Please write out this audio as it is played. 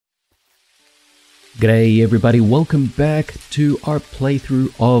G'day everybody, welcome back to our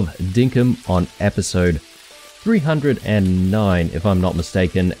playthrough of Dinkum on episode 309 if I'm not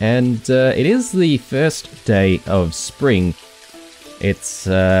mistaken, and it is the first day of spring. It's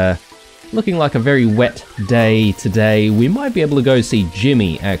looking like a very wet day today. We might be able to go see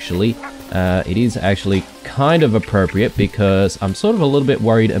Jimmy actually. It is actually kind of appropriate because I'm sort of a little bit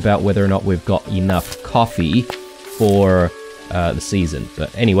worried about whether or not we've got enough coffee for the season,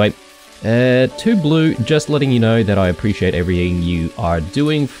 but anyway. To Blue, just letting you know that I appreciate everything you are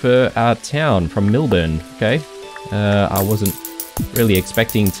doing for our town from Melbourne, okay? I wasn't really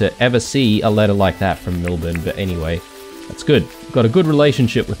expecting to ever see a letter like that from Melbourne, but anyway, that's good. Got a good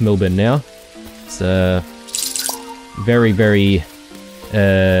relationship with Melbourne now. It's very, very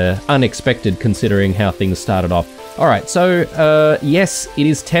unexpected considering how things started off. Alright, so yes, it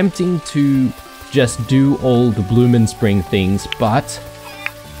is tempting to just do all the Bloom and Spring things, but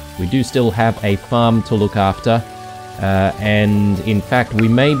we do still have a farm to look after, and in fact we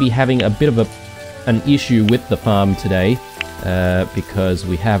may be having a bit of an issue with the farm today, because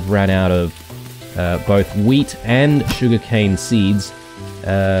we have ran out of both wheat and sugarcane seeds,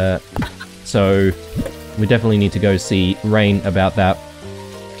 so we definitely need to go see Rain about that.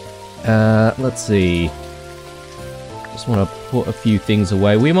 Let's see, just want to put a few things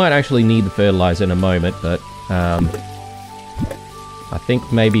away. We might actually need the fertilizer in a moment, but I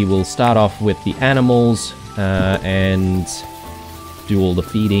think maybe we'll start off with the animals and do all the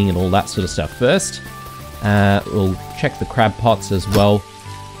feeding and all that sort of stuff first. We'll check the crab pots as well.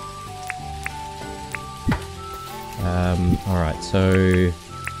 Alright, so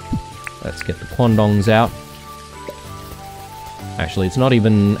let's get the quandongs out. Actually, it's not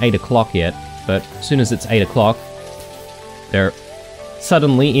even 8 o'clock yet, but as soon as it's 8 o'clock, they're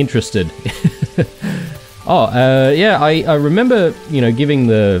suddenly interested. Oh, yeah, I remember, you know, giving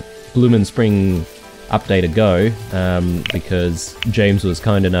the Bloom and Spring update a go, because James was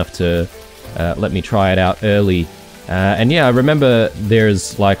kind enough to let me try it out early. And yeah, I remember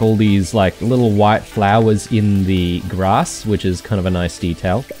there's like all these like little white flowers in the grass, which is kind of a nice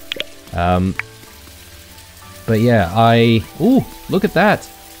detail. But yeah, ooh, look at that!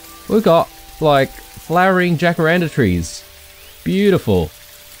 We've got like flowering jacaranda trees. Beautiful.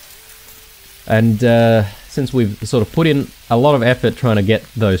 And since we've sort of put in a lot of effort trying to get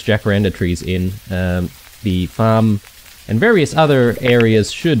those jacaranda trees in, the farm and various other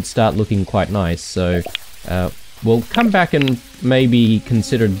areas should start looking quite nice. So we'll come back and maybe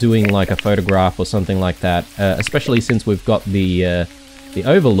consider doing like a photograph or something like that, especially since we've got the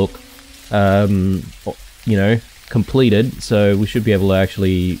overlook, you know, completed. So we should be able to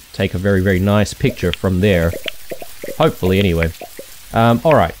actually take a very, very nice picture from there. Hopefully, anyway.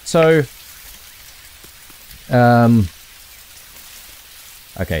 Alright, so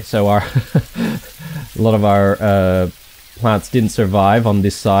okay, so a lot of our plants didn't survive on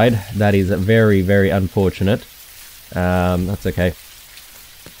this side. That is very, very unfortunate. That's okay.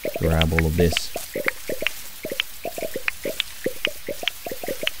 Grab all of this.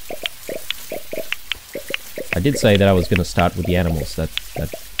 I did say that I was going to start with the animals. That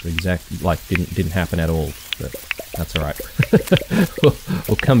exactly like didn't happen at all, but that's all right.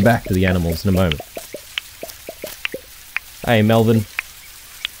 We'll come back to the animals in a moment. Hey, Melvin.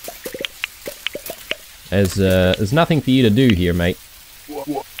 There's nothing for you to do here, mate.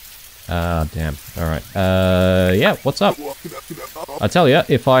 Damn. Alright. Yeah, what's up? I tell ya,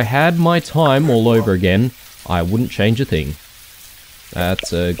 if I had my time all over again, I wouldn't change a thing.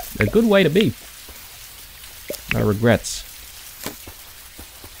 That's a good way to be. No regrets.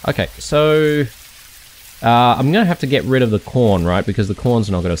 Okay, so I'm gonna have to get rid of the corn, right? Because the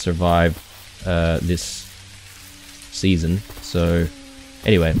corn's not gonna survive this season. So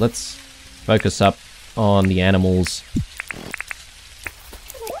anyway, let's focus up on the animals.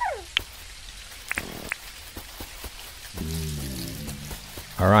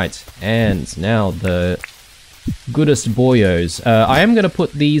 Alright, and now the goodest boyos. I am going to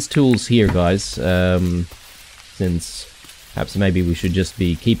put these tools here, guys, since perhaps maybe we should just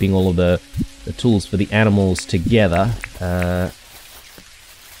be keeping all of the tools for the animals together,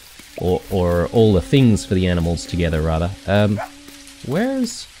 or all the things for the animals together, rather.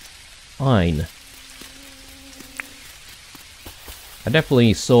 Where's Ein? I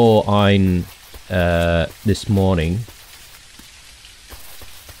definitely saw Ein this morning.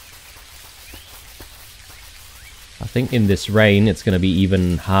 I think in this rain it's going to be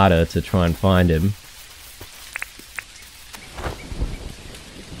even harder to try and find him.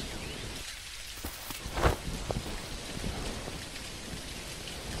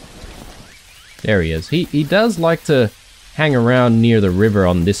 There he is. He does like to hang around near the river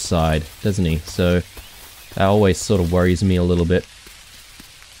on this side, doesn't he? So that always sort of worries me a little bit.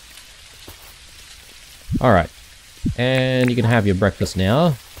 Alright, and you can have your breakfast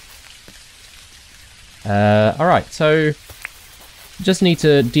now. Alright, so just need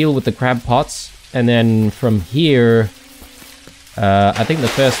to deal with the crab pots, and then from here, I think the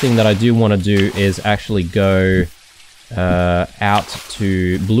first thing that I do want to do is actually go out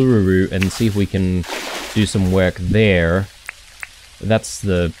to Blururu and see if we can do some work there. That's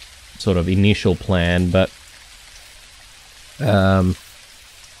the sort of initial plan, but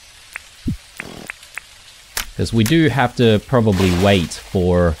because we do have to probably wait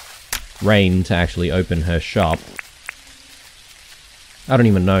for Rain to actually open her shop. I don't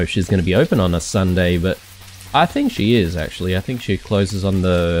even know if she's going to be open on a Sunday, but I think she is, actually. I think she closes on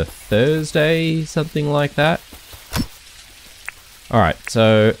the Thursday, something like that. Alright,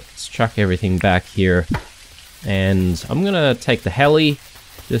 so let's chuck everything back here. And I'm going to take the heli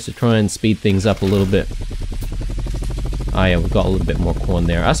just to try and speed things up a little bit. Oh yeah, we've got a little bit more corn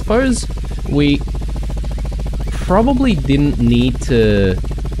there. I suppose we probably didn't need to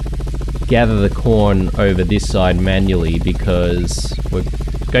gather the corn over this side manually because we're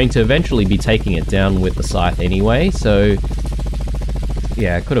going to eventually be taking it down with the scythe anyway, so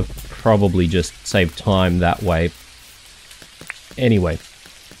yeah, I could have probably just saved time that way. Anyway.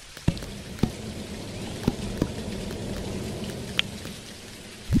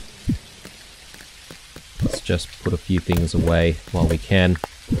 Let's just put a few things away while we can.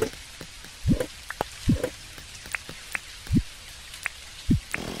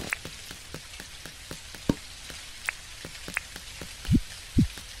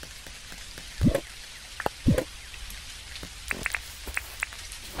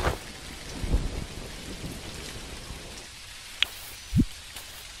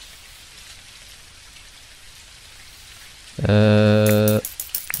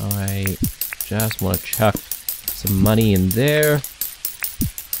 I just want to chuck some money in there,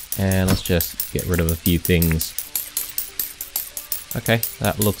 and let's just get rid of a few things. Okay,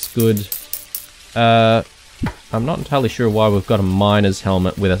 that looks good. I'm not entirely sure why we've got a miner's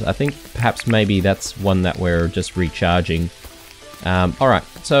helmet with us. I think perhaps maybe that's one that we're just recharging. Alright,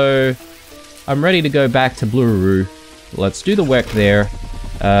 so I'm ready to go back to Blururu. Let's do the work there.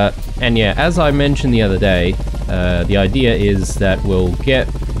 And yeah, as I mentioned the other day, the idea is that we'll get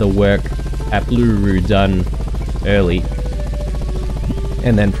the work at Blururu done early,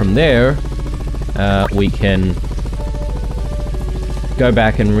 and then from there we can go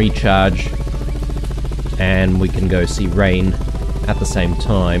back and recharge, and we can go see Rain at the same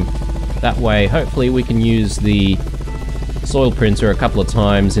time. That way, hopefully we can use the soil printer a couple of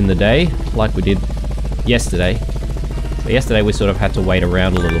times in the day, like we did yesterday. But yesterday we sort of had to wait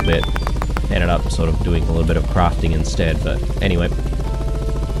around a little bit. Ended up sort of doing a little bit of crafting instead, but anyway.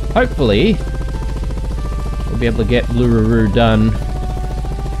 Hopefully, we'll be able to get Blururu done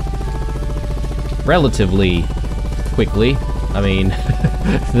relatively quickly. I mean,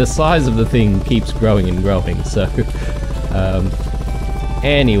 the size of the thing keeps growing and growing, so...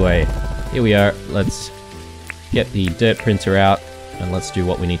 anyway, here we are. Let's get the dirt printer out, and let's do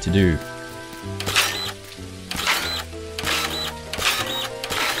what we need to do.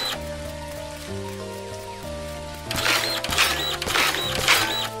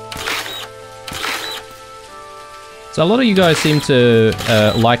 So a lot of you guys seem to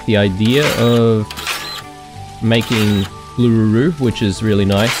like the idea of making Blururu, which is really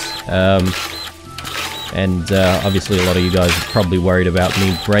nice. And obviously a lot of you guys are probably worried about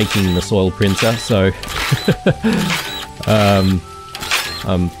me breaking the soil printer, so I'm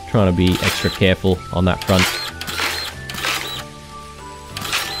trying to be extra careful on that front.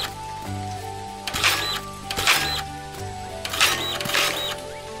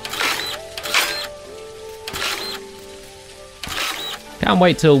 Can't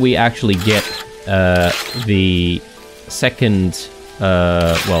wait till we actually get the second,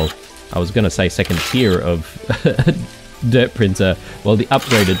 well, I was going to say second tier of dirt printer, well, the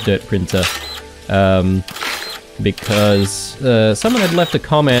upgraded dirt printer, because someone had left a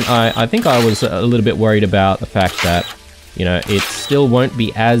comment. I think I was a little bit worried about the fact that, you know, it still won't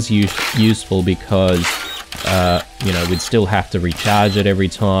be as useful because, you know, we'd still have to recharge it every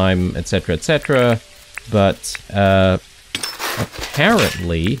time, etc., etc., but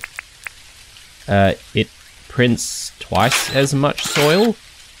apparently it prints twice as much soil.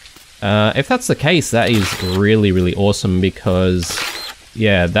 If that's the case, that is really, really awesome because,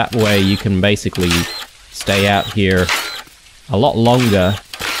 yeah, that way you can basically stay out here a lot longer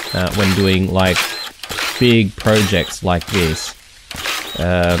when doing, like, big projects like this.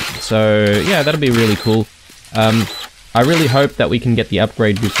 So, yeah, that'll be really cool. I really hope that we can get the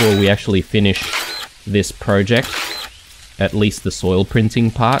upgrade before we actually finish this project. At least the soil printing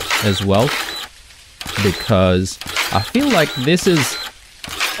part as well. Because I feel like this is,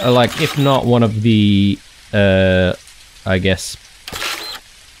 like, if not one of the, I guess,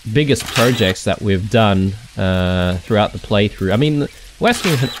 biggest projects that we've done throughout the playthrough. I mean,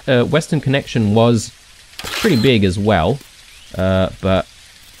 Western Connection was pretty big as well. But,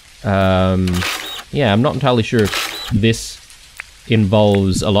 yeah, I'm not entirely sure if this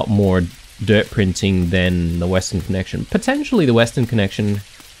involves a lot more dirt printing than the Western Connection. Potentially the Western Connection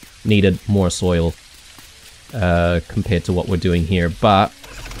needed more soil compared to what we're doing here, but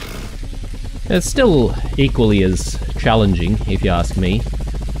it's still equally as challenging, if you ask me.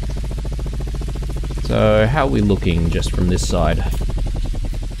 So how are we looking just from this side?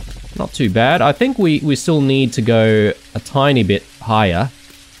 Not too bad. I think we still need to go a tiny bit higher.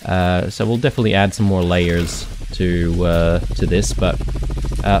 So we'll definitely add some more layers to this, but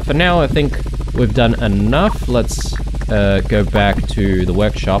for now I think we've done enough. Let's go back to the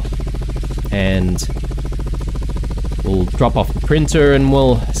workshop and we'll drop off the printer and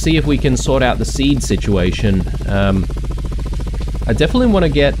we'll see if we can sort out the seed situation. I definitely want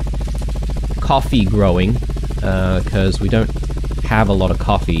to get coffee growing because we don't have a lot of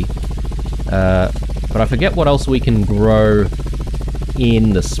coffee, but I forget what else we can grow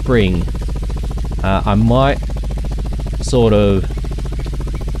in the spring. I might sort of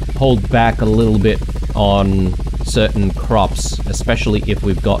hold back a little bit on certain crops, especially if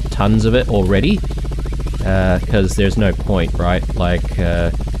we've got tons of it already, because there's no point, right? Like,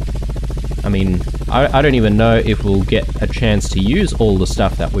 I mean, I don't even know if we'll get a chance to use all the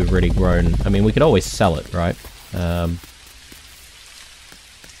stuff that we've already grown. I mean, we could always sell it, right?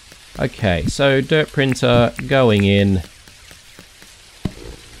 Okay, so dirt printer going in.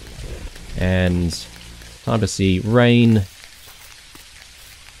 And time to see rain.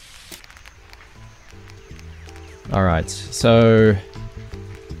 Alright, so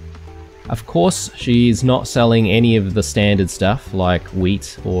of course she's not selling any of the standard stuff like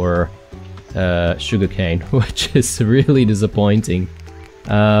wheat or sugarcane, which is really disappointing.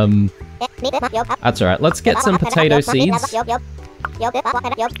 That's alright, let's get some potato seeds.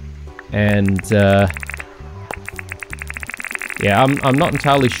 And yeah, I'm not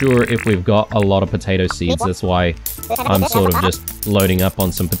entirely sure if we've got a lot of potato seeds, that's why I'm sort of just loading up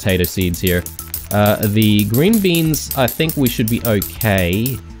on some potato seeds here. The green beans, I think we should be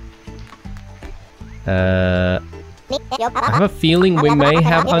okay. I have a feeling we may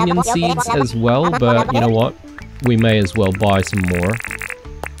have onion seeds as well, but you know what? We may as well buy some more.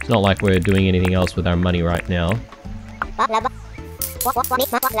 It's not like we're doing anything else with our money right now.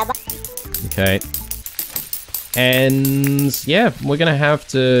 Okay. And yeah, we're gonna have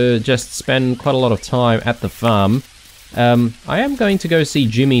to just spend quite a lot of time at the farm. I am going to go see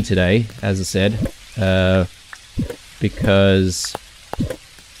Jimmy today, as I said, because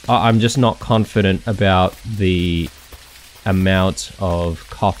I'm just not confident about the amount of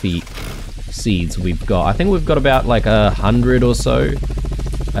coffee seeds we've got. I think we've got about like 100 or so,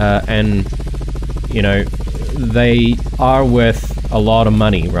 and you know, they are worth a lot of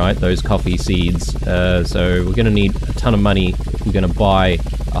money, right? Those coffee seeds. So we're gonna need a ton of money if we're gonna buy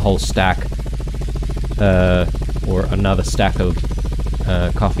a whole stack, or another stack of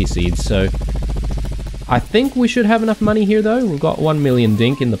coffee seeds. So I think we should have enough money here though. We've got 1 million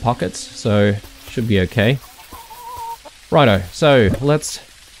dink in the pockets, so should be okay. Righto, so let's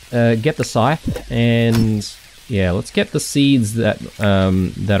get the scythe and yeah, let's get the seeds that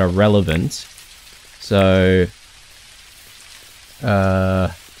that are relevant. So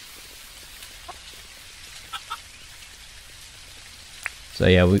so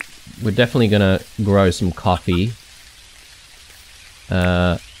yeah, we're definitely gonna grow some coffee.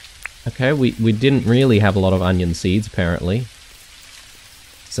 Okay, we didn't really have a lot of onion seeds apparently.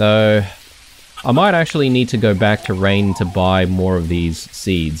 So I might actually need to go back to Rain to buy more of these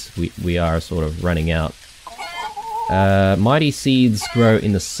seeds. We are sort of running out. Mighty seeds grow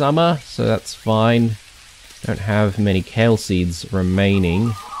in the summer, so that's fine. Don't have many kale seeds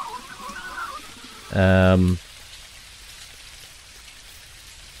remaining.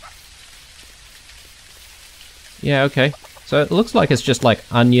 Yeah, okay. So it looks like it's just like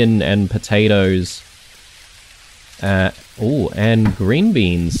onion and potatoes. Oh, and green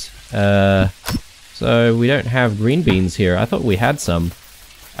beans. So we don't have green beans here. I thought we had some.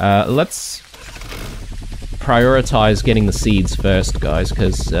 Let's prioritize getting the seeds first, guys,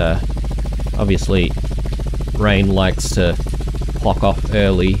 because obviously Rain likes to clock off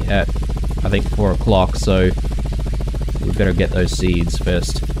early at, I think, 4 o'clock, so we better get those seeds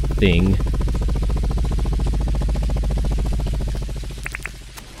first thing.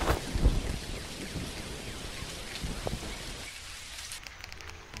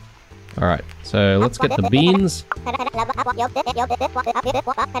 Alright, so let's get the beans.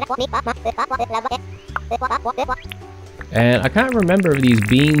 And I can't remember if these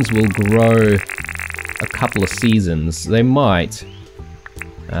beans will grow a couple of seasons. They might.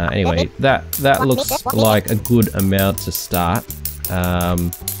 Anyway, that looks like a good amount to start.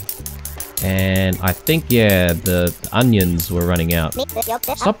 And I think, yeah, the onions were running out.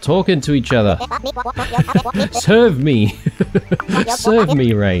 Stop talking to each other. Serve me. Serve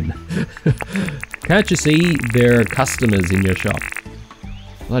me, Rain. Can't you see there are customers in your shop?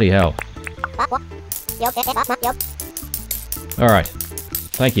 Bloody hell. Alright.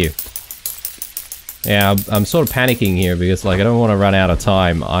 Thank you. Yeah, I'm sort of panicking here because, like, I don't want to run out of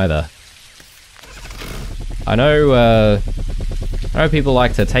time either. I know people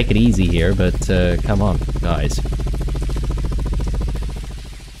like to take it easy here, but come on, guys.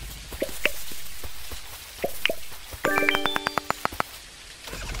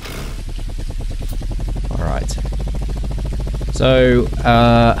 Alright. So,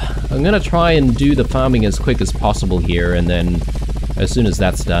 I'm gonna try and do the farming as quick as possible here, and then as soon as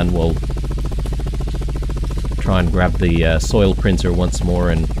that's done, we'll try and grab the soil printer once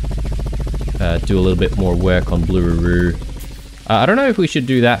more and do a little bit more work on Blururu. I don't know if we should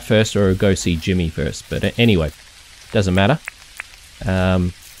do that first or go see Jimmy first, but anyway, doesn't matter.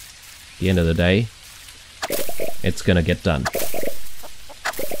 At the end of the day, it's gonna get done.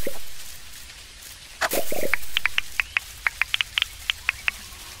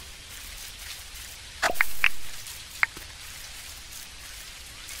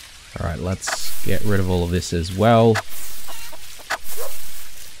 Alright, let's get rid of all of this as well.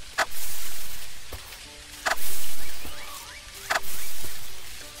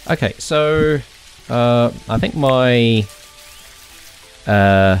 Okay, so I think my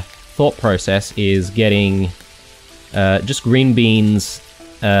thought process is getting just green beans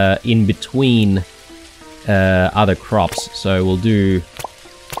in between other crops. So we'll do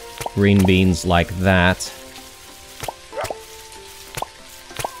green beans like that.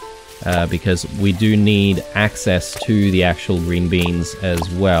 Because we do need access to the actual green beans as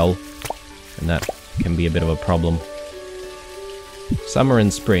well. And that can be a bit of a problem. Summer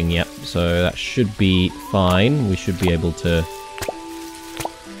and spring, yep. So that should be fine. We should be able to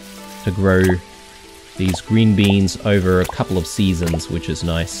grow these green beans over a couple of seasons, which is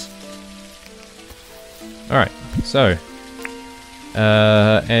nice. Alright, so...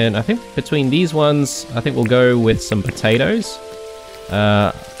 and I think between these ones, I think we'll go with some potatoes.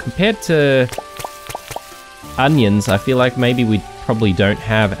 Compared to onions, I feel like maybe we probably don't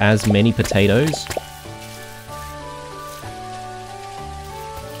have as many potatoes.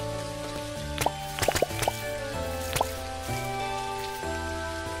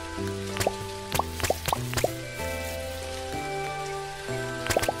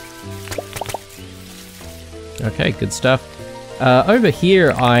 Okay, good stuff. Over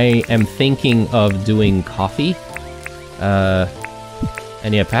here, I am thinking of doing coffee.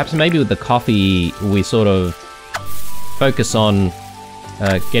 And yeah, perhaps maybe with the coffee, we sort of focus on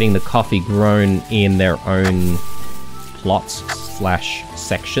getting the coffee grown in their own plots /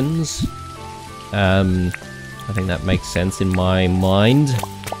 sections. I think that makes sense in my mind.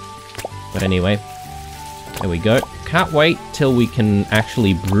 But anyway, there we go. Can't wait till we can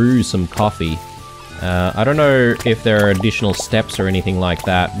actually brew some coffee. I don't know if there are additional steps or anything like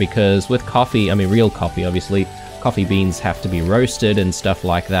that, because with coffee, I mean real coffee obviously, coffee beans have to be roasted and stuff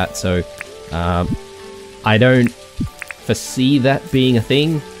like that, so I don't foresee that being a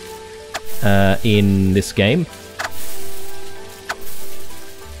thing in this game.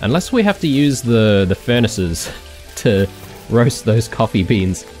 Unless we have to use the furnaces to roast those coffee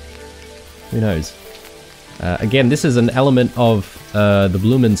beans. Who knows? Again, this is an element of the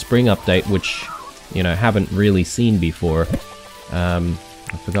Bloom and Spring update, which, you know, haven't really seen before.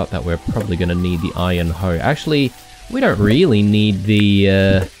 I forgot that we're probably going to need the iron hoe. Actually, we don't really need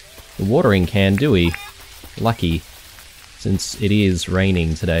the watering can, do we? Lucky, since it is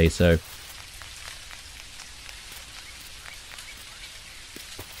raining today, so...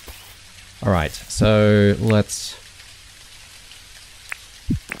 Alright, so let's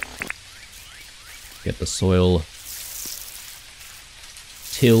get the soil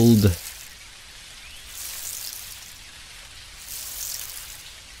tilled.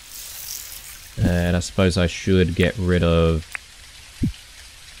 And I suppose I should get rid of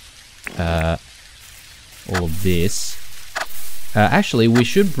all of this. Actually, we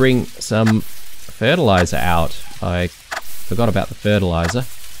should bring some fertilizer out. I forgot about the fertilizer.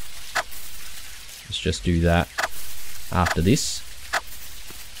 Let's just do that after this.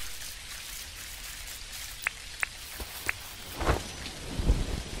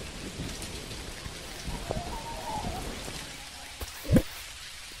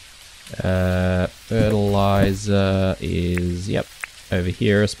 Fertilizer is, yep, over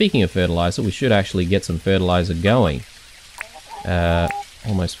here. Speaking of fertilizer, we should actually get some fertilizer going.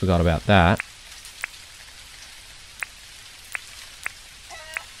 Almost forgot about that.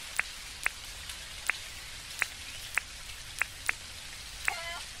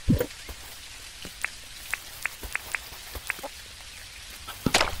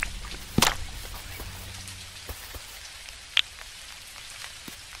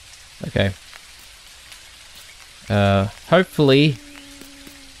 Okay. Hopefully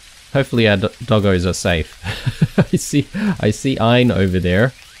our doggos are safe. I see Ein over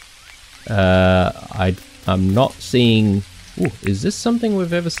there. I'm not seeing... Ooh, is this something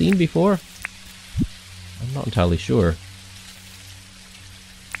we've ever seen before? I'm not entirely sure.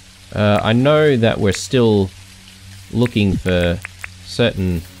 I know that we're still looking for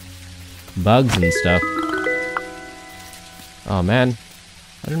certain bugs and stuff. Oh man,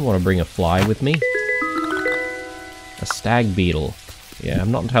 I didn't want to bring a fly with me. A stag beetle. Yeah,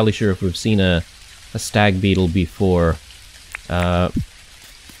 I'm not entirely sure if we've seen a stag beetle before.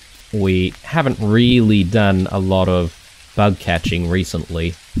 We haven't really done a lot of bug catching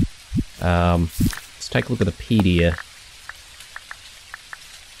recently. Let's take a look at the pedia.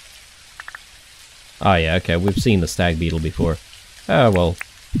 Oh yeah, okay, we've seen the stag beetle before. Oh well,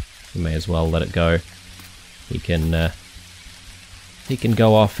 we may as well let it go. He can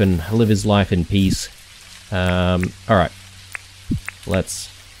go off and live his life in peace. Alright. Let's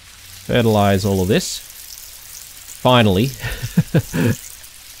fertilize all of this. Finally.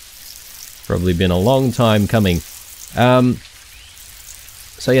 Probably been a long time coming.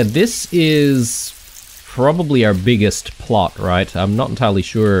 So yeah, this is probably our biggest plot, right? I'm not entirely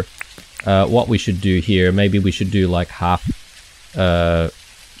sure what we should do here. Maybe we should do like half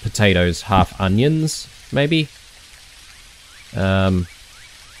potatoes, half onions, maybe?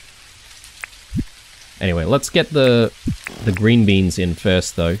 Anyway, let's get the green beans in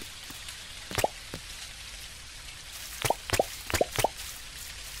first, though.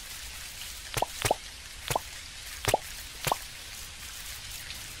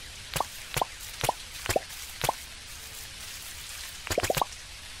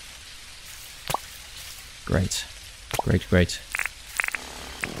 Great. Great, great.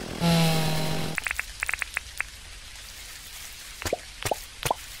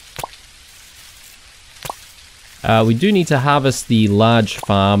 We do need to harvest the large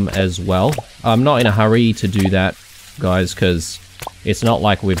farm as well. I'm not in a hurry to do that, guys, because it's not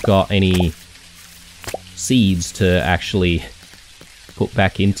like we've got any seeds to actually put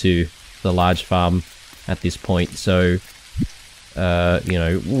back into the large farm at this point. So, you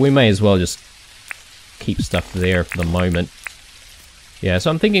know, we may as well just keep stuff there for the moment. Yeah,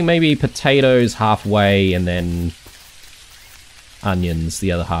 so I'm thinking maybe potatoes halfway and then onions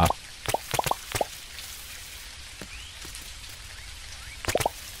the other half.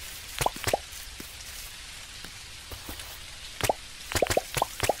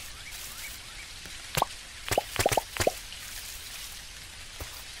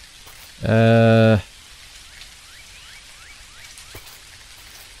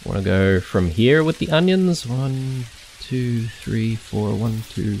 Want to go from here with the onions? 1, 2, 3, 4. 1,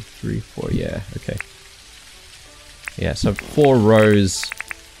 2, 3, 4. Yeah, okay. Yeah, so 4 rows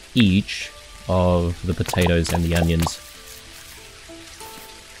each of the potatoes and the onions.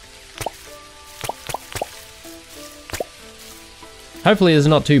 Hopefully it's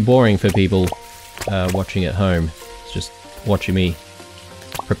not too boring for people watching at home. It's just watching me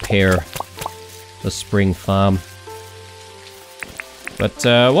prepare the spring farm. But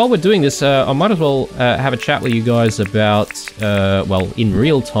while we're doing this, I might as well have a chat with you guys about, well, in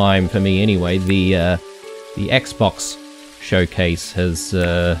real time for me anyway, the Xbox showcase has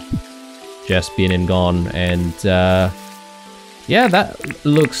just been and gone, and yeah, that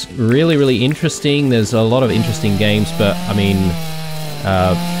looks really, really interesting. There's a lot of interesting games, but I mean,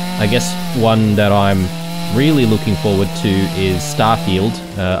 I guess one that I'm really looking forward to is Starfield.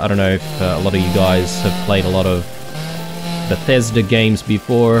 I don't know if a lot of you guys have played a lot of Bethesda games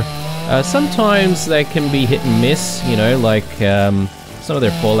before. Sometimes they can be hit and miss, you know, like some of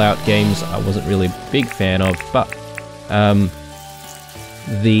their Fallout games I wasn't really a big fan of, but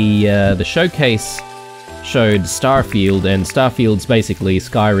the showcase showed Starfield, and Starfield's basically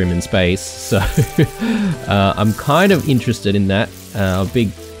Skyrim in space, so I'm kind of interested in that. A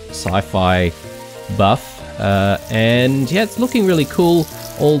big sci-fi buff, and yeah, it's looking really cool,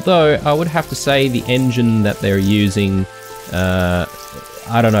 although I would have to say the engine that they're using, I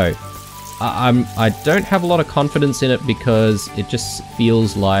don't know. I don't have a lot of confidence in it because it just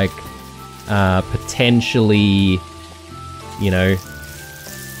feels like potentially, you know,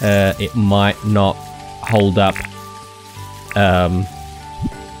 it might not hold up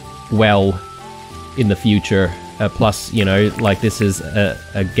well in the future. Plus, you know, like, this is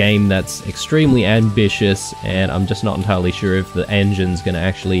a game that's extremely ambitious, and I'm just not entirely sure if the engine's gonna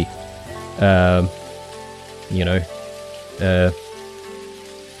actually, you know,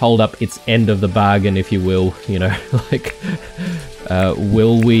 hold up its end of the bargain, if you will, you know, like,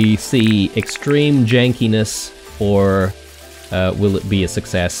 will we see extreme jankiness, or will it be a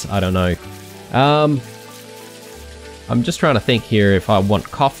success? I don't know. I'm just trying to think here if I want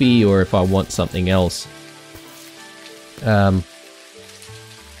coffee or if I want something else. I'm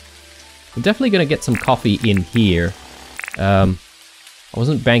definitely going to get some coffee in here. I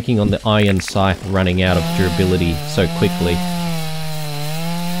wasn't banking on the iron scythe running out of durability so quickly.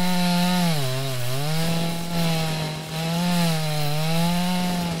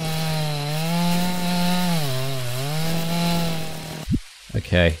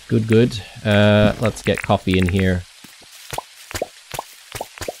 Okay, good. Let's get coffee in here.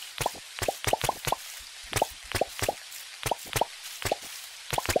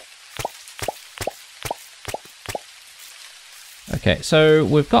 Okay, so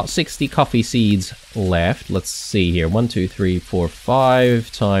we've got 60 coffee seeds left. Let's see here. 1, 2, 3, 4,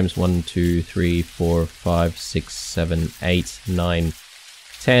 5 times 1, 2, 3, 4, 5, 6, 7, 8, 9,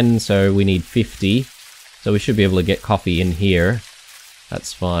 10. So we need 50. So we should be able to get coffee in here.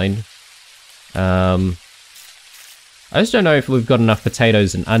 That's fine. I just don't know if we've got enough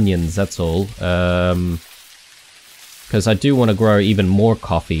potatoes and onions, that's all. Because I do want to grow even more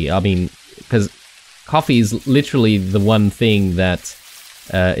coffee. I mean, because coffee is literally the one thing that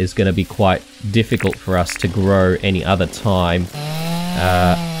is going to be quite difficult for us to grow any other time.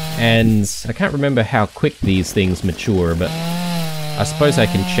 And I can't remember how quick these things mature, but I suppose I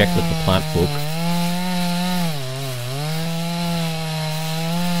can check with the plant book.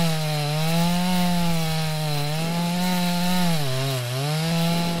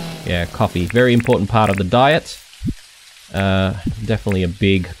 Yeah, coffee. Very important part of the diet. Definitely a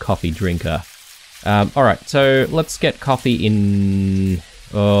big coffee drinker. Alright, so let's get coffee in...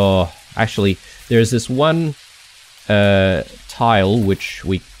 Oh, actually, there's this one tile which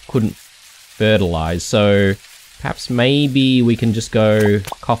we couldn't fertilize, so perhaps maybe we can just go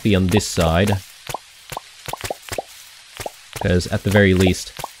coffee on this side. Because at the very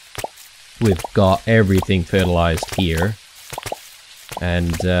least, we've got everything fertilized here.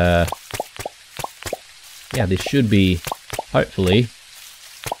 And, yeah, this should be, hopefully,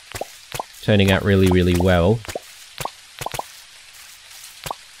 turning out really well.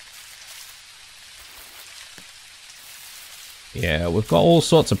 Yeah, we've got all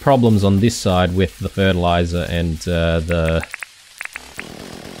sorts of problems on this side with the fertilizer and the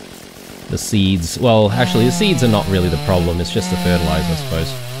seeds. Well, actually, the seeds are not really the problem, it's just the fertilizer, I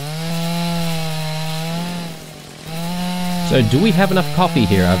suppose. So, do we have enough coffee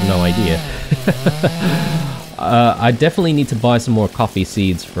here? I have no idea. I definitely need to buy some more coffee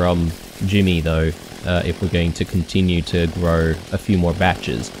seeds from Jimmy, though, if we're going to continue to grow a few more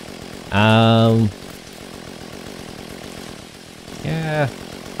batches. Yeah,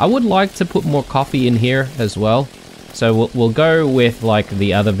 I would like to put more coffee in here as well. So we'll go with, like,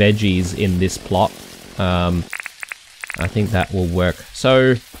 the other veggies in this plot. I think that will work.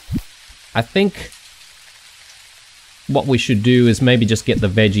 So, I think what we should do is maybe just get the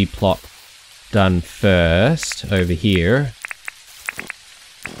veggie plot done first over here,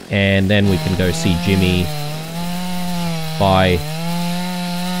 and then we can go see Jimmy, buy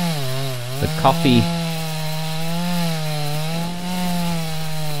the coffee,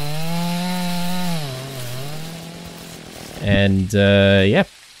 and yeah,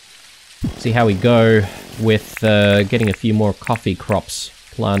 see how we go with getting a few more coffee crops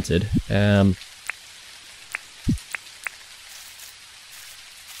planted.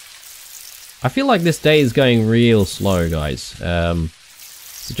 I feel like this day is going real slow, guys.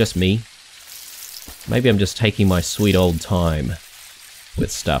 Is it just me? Maybe I'm just taking my sweet old time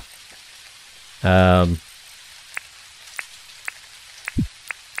with stuff. Alright,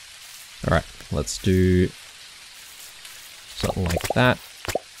 let's do something like that.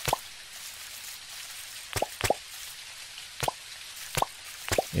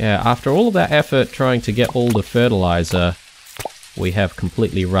 Yeah, after all of that effort trying to get all the fertilizer, we have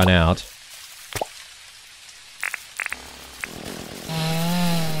completely run out.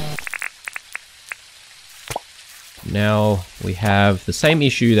 Now we have the same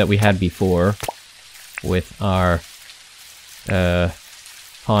issue that we had before with our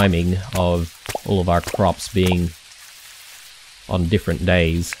timing of all of our crops being on different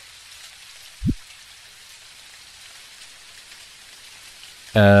days.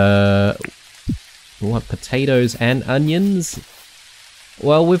 What, potatoes and onions?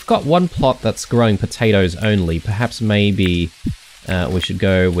 Well, we've got one plot that's growing potatoes only. Perhaps maybe we should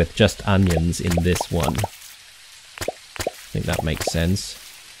go with just onions in this one. I think that makes sense.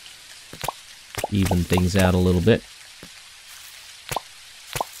 Even things out a little bit.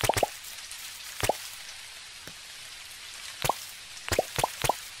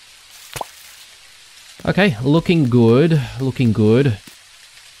 Okay, looking good, looking good.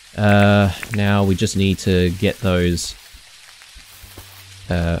 Now we just need to get those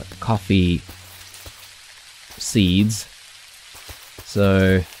coffee seeds.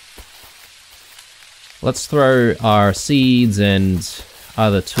 So let's throw our seeds and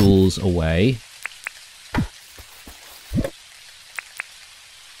other tools away.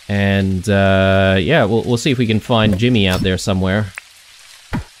 And yeah, we'll see if we can find Jimmy out there somewhere.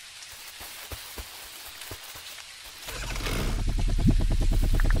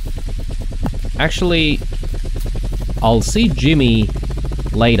 Actually, I'll see Jimmy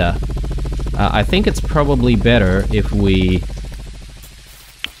later. I think it's probably better if we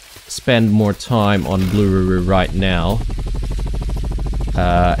spend more time on Blue right now.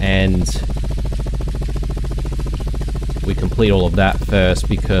 And we complete all of that first,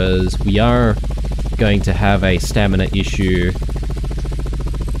 because we are going to have a stamina issue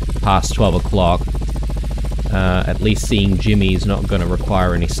past 12 o'clock. At least seeing Jimmy is not going to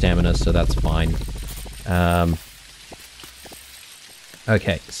require any stamina, so that's fine.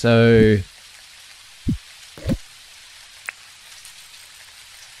 Okay, so...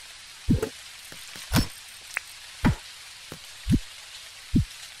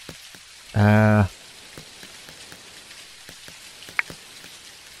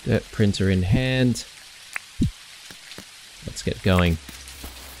 dirt printer in hand. Let's get going.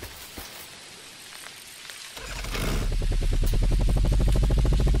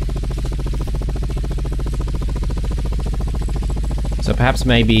 So perhaps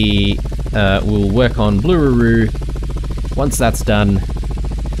maybe we'll work on Blue. Once that's done,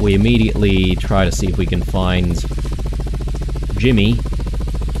 we immediately try to see if we can find Jimmy.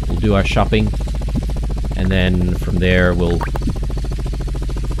 We'll do our shopping, and then from there we'll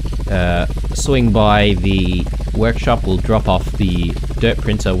swing by the workshop. We'll drop off the dirt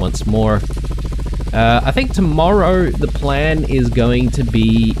printer once more. I think tomorrow the plan is going to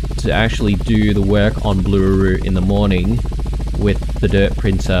be to actually do the work on Blue in the morning with the dirt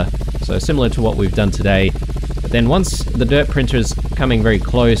printer, so similar to what we've done today. But then once the dirt printer is coming very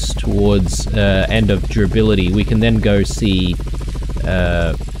close towards end of durability, we can then go see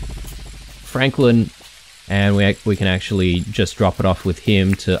Franklin, and we can actually just drop it off with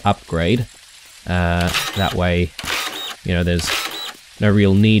him to upgrade. That way, you know, there's no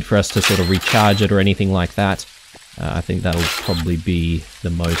real need for us to sort of recharge it or anything like that. I think that'll probably be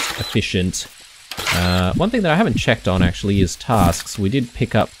the most efficient. One thing that I haven't checked on actually is tasks. We did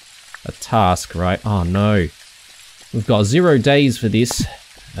pick up a task, right? Oh no. We've got 0 days for this,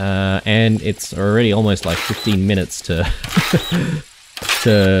 and it's already almost like 15 minutes to,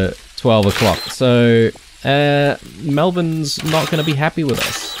 to 12 o'clock. So, Melvin's not going to be happy with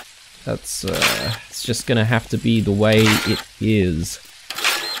us. That's, it's just going to have to be the way it is.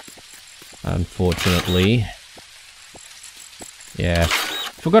 Unfortunately. Yeah.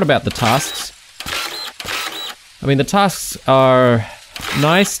 Forgot about the tasks. I mean, the tasks are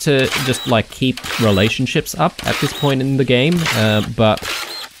nice to just, like, keep relationships up at this point in the game, but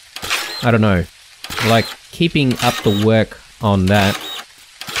I don't know. Like, keeping up the work on that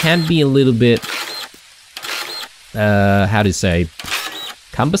can be a little bit, how to say,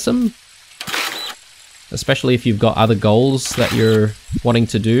 cumbersome? Especially if you've got other goals that you're wanting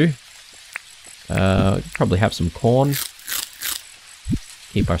to do. Probably have some corn.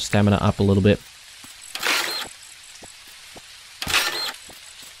 Keep our stamina up a little bit.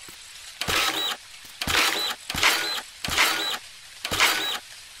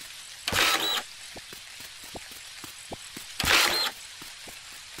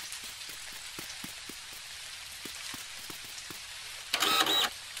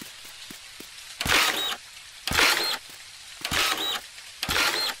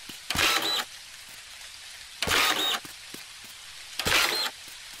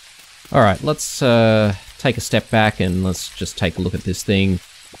 Alright, let's take a step back and let's just take a look at this thing.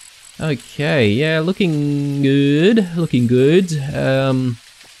 Okay, yeah, looking good, looking good. I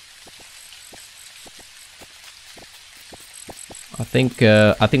think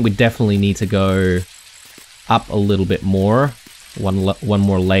we definitely need to go up a little bit more, one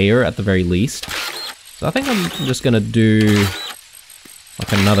more layer at the very least. So I think I'm just gonna do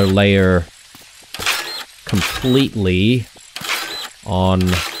like another layer completely. on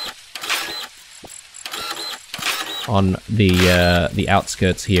the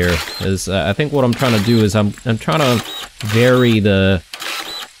outskirts here. Is I think what I'm trying to do is I'm trying to vary the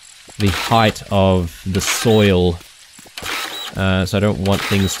height of the soil, so I don't want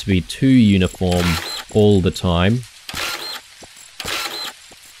things to be too uniform all the time.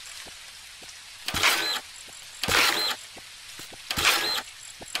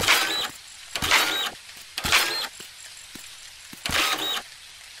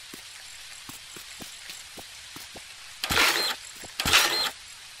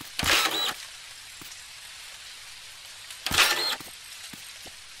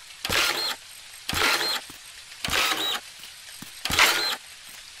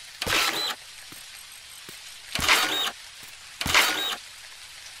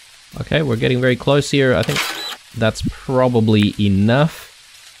 Okay, we're getting very close here. I think that's probably enough.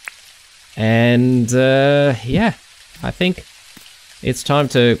 And, yeah, I think it's time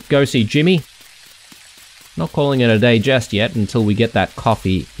to go see Jimmy. Not calling it a day just yet until we get that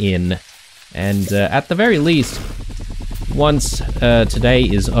coffee in. And, at the very least, once today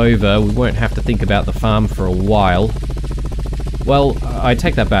is over, we won't have to think about the farm for a while. Well, I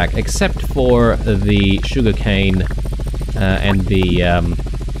take that back, except for the sugarcane and the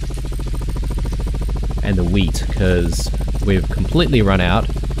wheat, because we've completely run out.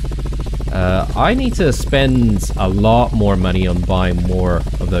 I need to spend a lot more money on buying more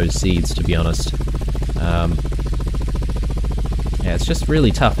of those seeds, to be honest. Yeah, it's just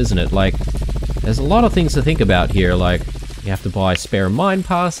really tough, isn't it? Like, there's a lot of things to think about here, like, you have to buy spare mine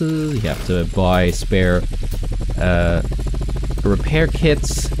passes, you have to buy spare repair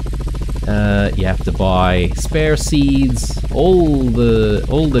kits, you have to buy spare seeds, all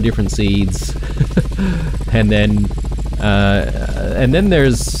the different seeds, and then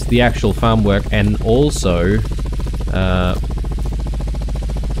there's the actual farm work, and also, you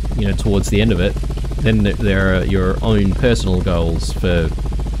know, towards the end of it, then there are your own personal goals for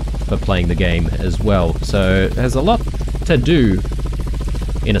playing the game as well. So there's a lot to do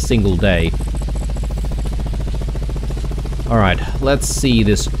in a single day. Alright, let's see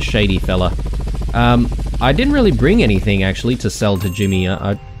this shady fella. I didn't really bring anything, actually, to sell to Jimmy.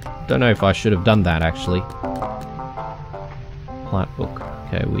 I don't know if I should have done that, actually. Plant book.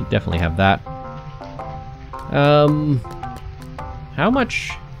 Okay, we definitely have that. How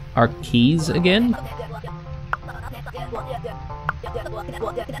much are keys again?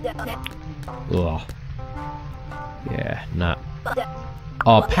 Ugh. Yeah, nah.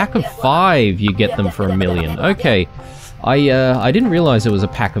 Oh, pack of 5, you get them for 1 million. Okay. I didn't realize it was a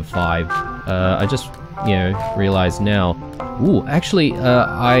pack of 5. I just, you know, realized now. Ooh, actually,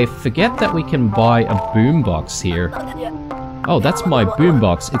 I forget that we can buy a boombox here. Oh, that's my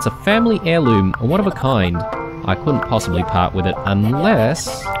boombox. It's a family heirloom, a one of a kind. I couldn't possibly part with it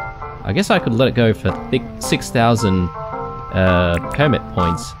unless... I guess I could let it go for 6,000 permit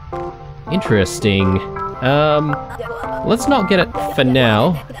points. Interesting. Let's not get it for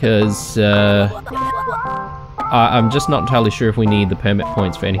now, because I'm just not entirely sure if we need the permit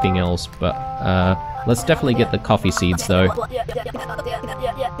points for anything else, but let's definitely get the coffee seeds, though.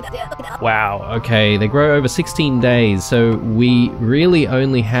 Wow, okay, they grow over 16 days, so we really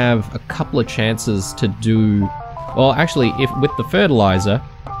only have a couple of chances to do... Well, actually, if with the fertilizer,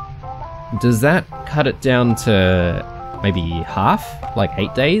 does that cut it down to maybe half? Like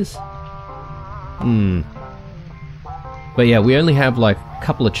 8 days? But yeah, we only have like a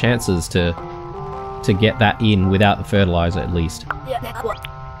couple of chances to get that in without the fertilizer, at least.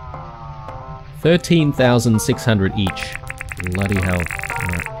 13,600 each. Bloody hell. Right.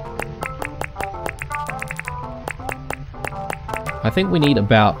 I think we need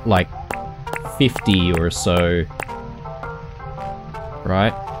about like 50 or so.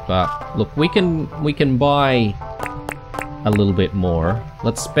 Right? But look, we can buy a little bit more.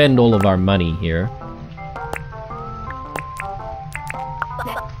 Let's spend all of our money here.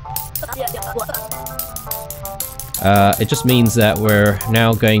 It just means that we're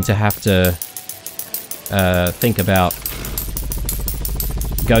now going to have to think about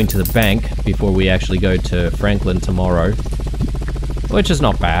going to the bank before we actually go to Franklin tomorrow. Which is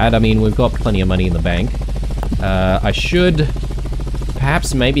not bad. I mean, we've got plenty of money in the bank. I should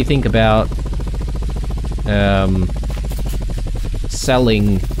perhaps maybe think about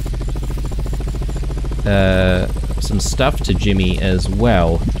selling some stuff to Jimmy as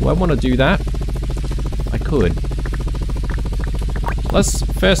well. Do I want to do that? I could. Let's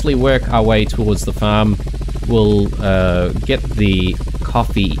firstly work our way towards the farm. We'll get the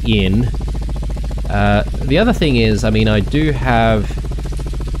coffee in. The other thing is, I mean, I do have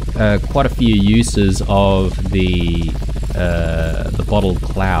quite a few uses of the the bottled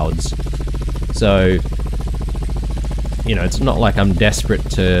clouds. So, you know, it's not like I'm desperate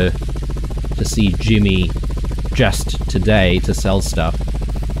to see Jimmy just today to sell stuff.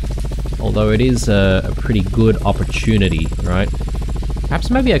 Although it is a pretty good opportunity, right? Perhaps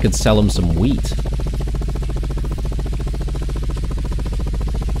maybe I could sell him some wheat.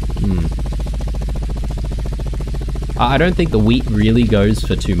 I don't think the wheat really goes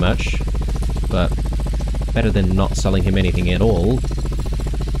for too much, but better than not selling him anything at all.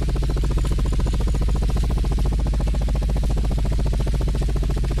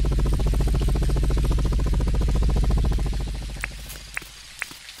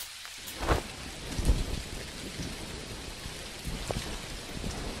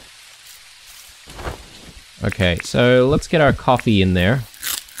 Okay, so let's get our coffee in there.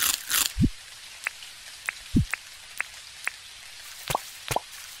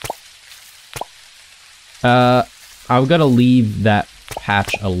 I'm gonna leave that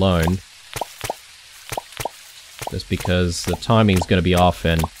patch alone. Just because the timing's gonna be off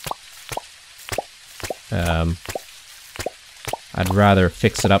and... I'd rather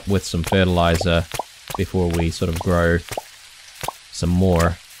fix it up with some fertilizer before we sort of grow some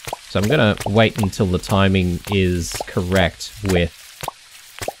more. So I'm gonna wait until the timing is correct with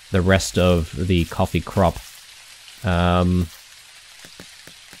the rest of the coffee crop.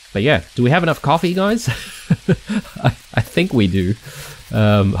 But yeah, do we have enough coffee, guys? I think we do.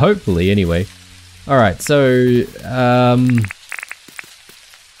 Hopefully, anyway. Alright, so...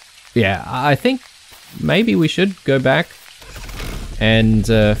 yeah, I think maybe we should go back and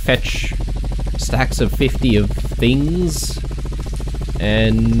fetch stacks of 50 of things.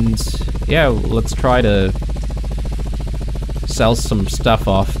 And yeah, let's try to sell some stuff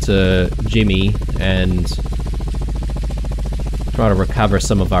off to Jimmy and try to recover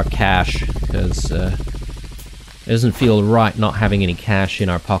some of our cash, because it doesn't feel right not having any cash in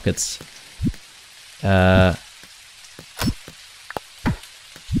our pockets. So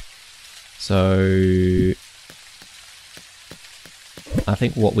I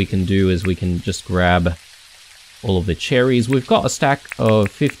think what we can do is we can just grab all of the cherries. We've got a stack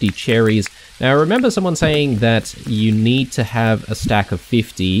of 50 cherries. Now, I remember someone saying that you need to have a stack of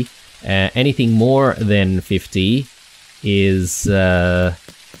 50. Anything more than 50 is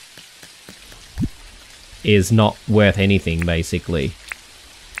not worth anything, basically.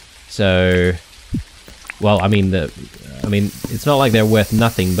 So, well, I mean, it's not like they're worth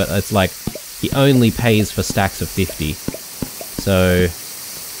nothing, but it's like he only pays for stacks of 50. So,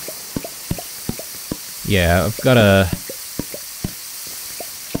 yeah, I've got to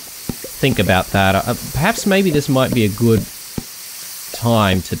think about that. Perhaps maybe this might be a good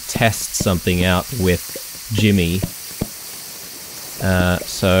time to test something out with Jimmy.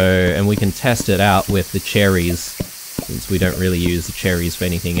 And we can test it out with the cherries, since we don't really use the cherries for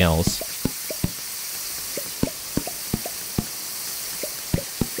anything else.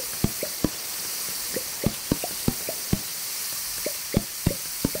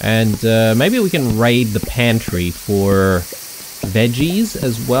 And maybe we can raid the pantry for veggies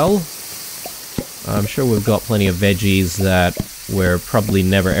as well. I'm sure we've got plenty of veggies that we're probably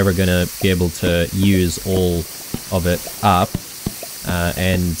never ever going to be able to use all of it up.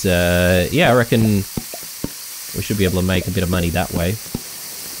 Yeah, I reckon we should be able to make a bit of money that way.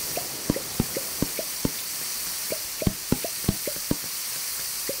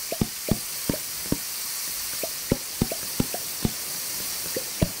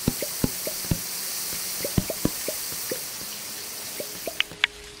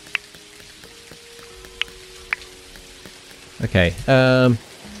 Okay,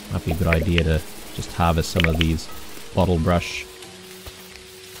 might be a good idea to just harvest some of these bottle brush.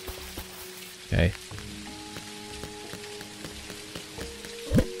 Okay.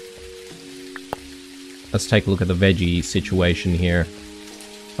 Let's take a look at the veggie situation here.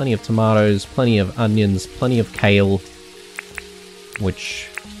 Plenty of tomatoes, plenty of onions, plenty of kale, which,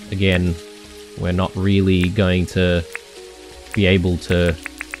 again, we're not really going to be able to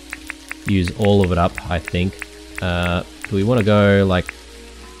use all of it up, I think. Do we want to go, like,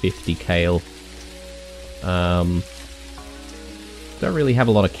 50 kale? Don't really have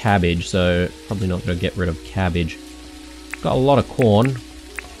a lot of cabbage, so probably not going to get rid of cabbage. Got a lot of corn.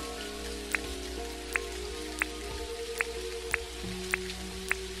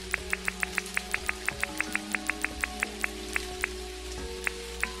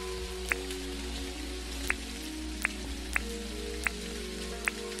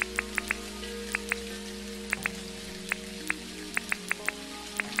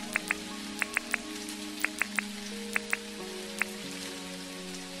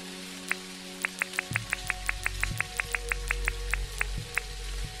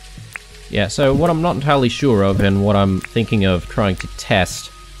 Yeah, so what I'm not entirely sure of and what I'm thinking of trying to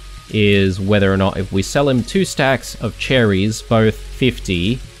test is whether or not if we sell him 2 stacks of cherries, both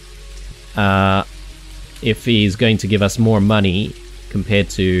 50, if he's going to give us more money compared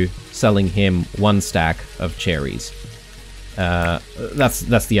to selling him 1 stack of cherries.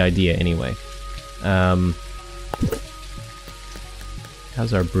 That's the idea anyway.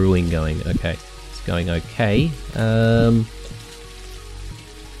 How's our brewing going? Okay, it's going okay.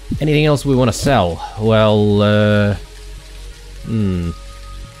 Anything else we want to sell? Well,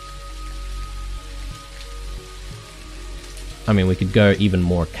 I mean, we could go even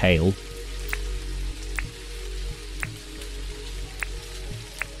more kale.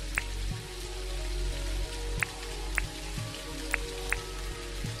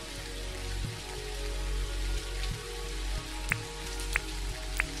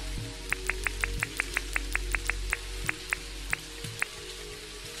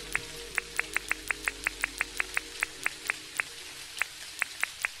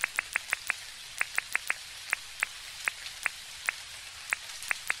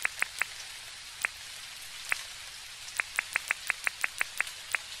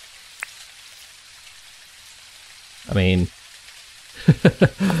 I mean,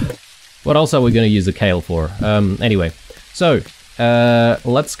 what else are we going to use the kale for? Anyway, so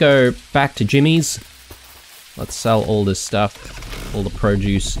let's go back to Jimmy's. Let's sell all this stuff, all the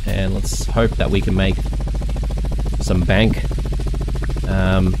produce, and let's hope that we can make some bank.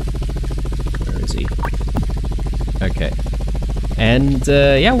 Where is he? Okay. And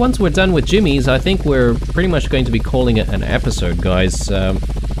yeah, once we're done with Jimmy's, I think we're pretty much going to be calling it an episode, guys. I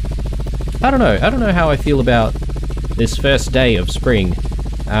don't know how I feel about this first day of spring.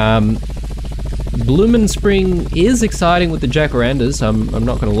 Bloomin' Spring is exciting with the jacarandas, I'm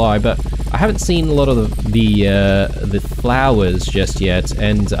not gonna lie, but I haven't seen a lot of the flowers just yet,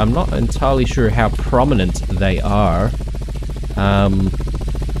 and I'm not entirely sure how prominent they are.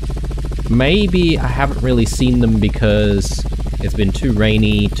 Maybe I haven't really seen them because it's been too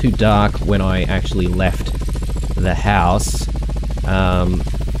rainy, too dark when I actually left the house.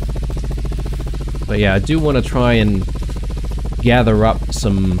 But yeah, I do want to try and gather up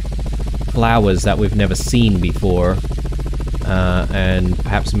some flowers that we've never seen before, and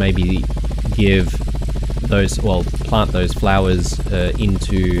perhaps maybe give those, well, plant those flowers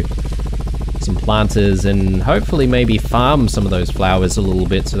into some planters, and hopefully maybe farm some of those flowers a little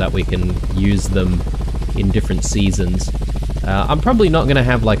bit so that we can use them in different seasons. I'm probably not going to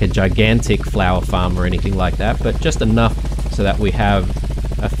have like a gigantic flower farm or anything like that, but just enough so that we have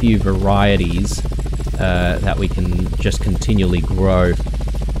a few varieties that we can just continually grow,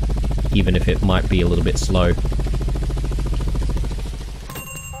 even if it might be a little bit slow.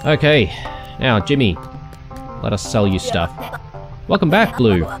 Okay, now Jimmy, let us sell you stuff. Welcome back,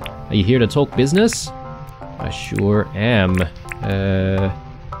 Blue. Are you here to talk business? I sure am.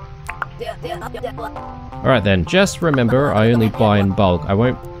 Alright then, just remember I only buy in bulk. I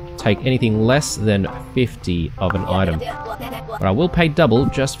won't take anything less than 50 of an item, but I will pay double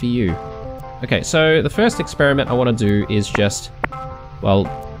just for you. Okay, so the first experiment I want to do is just, well,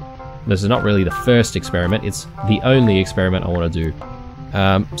 this is not really the first experiment, it's the only experiment I want to do.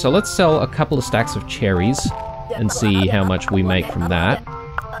 So let's sell a couple of stacks of cherries and see how much we make from that.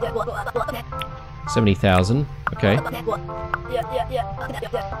 70,000, okay.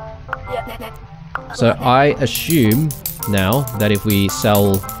 So I assume now that if we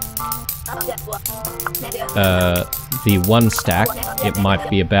sell the 1 stack, it might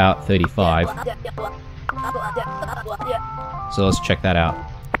be about 35. So let's check that out.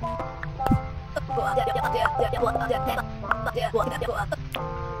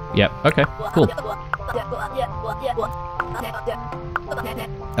 Yep, okay, cool.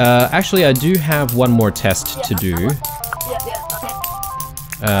 Actually, I do have one more test to do.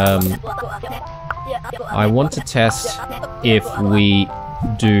 I want to test if we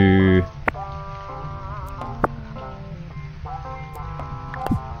do...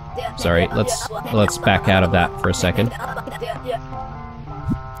 Sorry, let's back out of that for a second.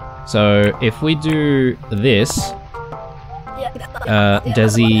 So, if we do this,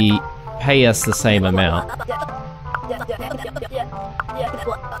 does he pay us the same amount?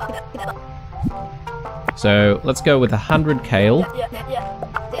 So, let's go with 100 kale.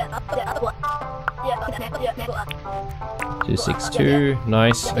 262,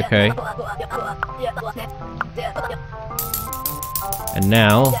 nice, okay. And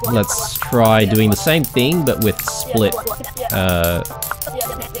now, let's try doing the same thing, but with split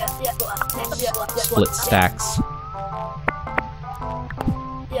stacks.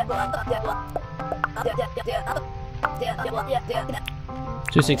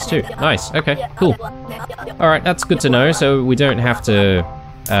 262. Nice. Okay, cool. Alright, that's good to know. So we don't have to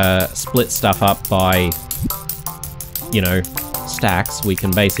split stuff up by, you know, stacks. We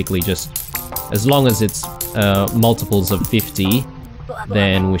can basically just, as long as it's multiples of 50,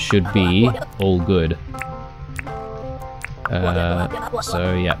 then we should be all good.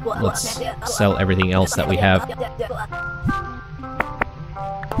 So yeah, let's sell everything else that we have.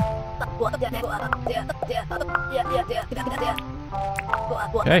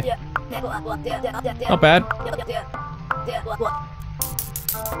 Okay. Not bad.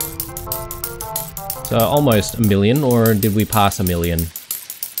 So almost a million, or did we pass a million?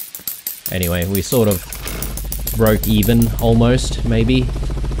 Anyway, we sort of broke even, almost, maybe.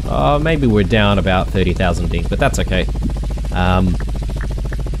 Maybe we're down about 30,000 dink, but that's okay.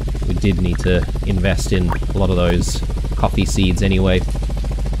 We did need to invest in a lot of those coffee seeds anyway.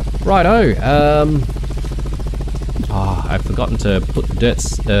 Righto, I've forgotten to put the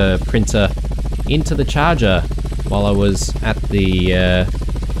dirt printer into the charger while I was at the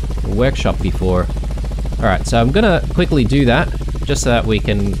workshop before. Alright, so I'm gonna quickly do that, just so that we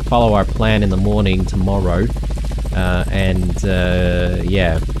can follow our plan in the morning tomorrow.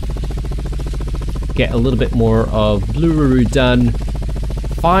 Yeah, get a little bit more of Blue done.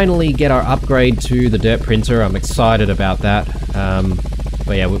 Finally get our upgrade to the dirt printer. I'm excited about that.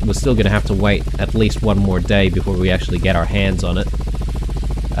 But yeah, we're still gonna have to wait at least one more day before we actually get our hands on it.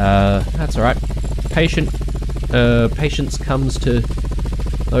 That's alright. Patience comes to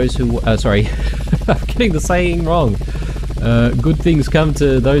those who... sorry, I'm getting the saying wrong. Good things come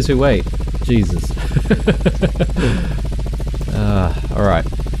to those who wait. Jesus. Alright.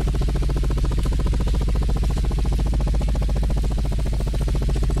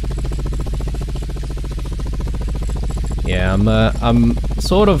 Yeah, I'm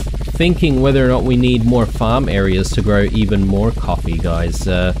sort of thinking whether or not we need more farm areas to grow even more coffee, guys.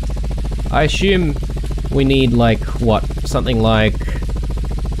 I assume we need, like, what, something like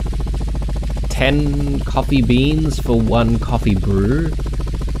 10 coffee beans for one coffee brew?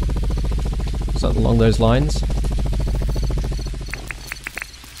 Something along those lines.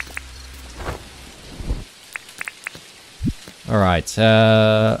 Alright,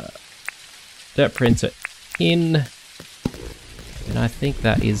 dirt printer in. And I think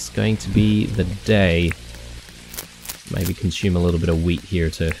that is going to be the day. Maybe consume a little bit of wheat here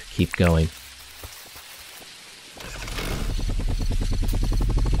to keep going.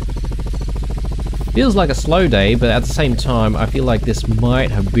 Feels like a slow day, but at the same time, I feel like this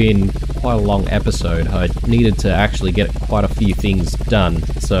might have been quite a long episode. I needed to actually get quite a few things done,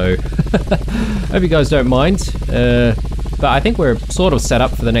 so hope you guys don't mind. But I think we're sort of set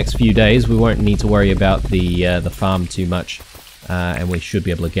up for the next few days. We won't need to worry about the farm too much, and we should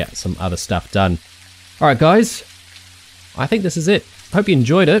be able to get some other stuff done. Alright guys, I think this is it. Hope you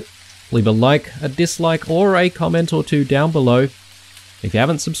enjoyed it. Leave a like, a dislike, or a comment or two down below. If you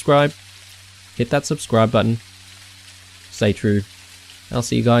haven't subscribed, hit that subscribe button. Stay true. I'll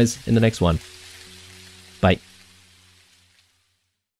see you guys in the next one. Bye.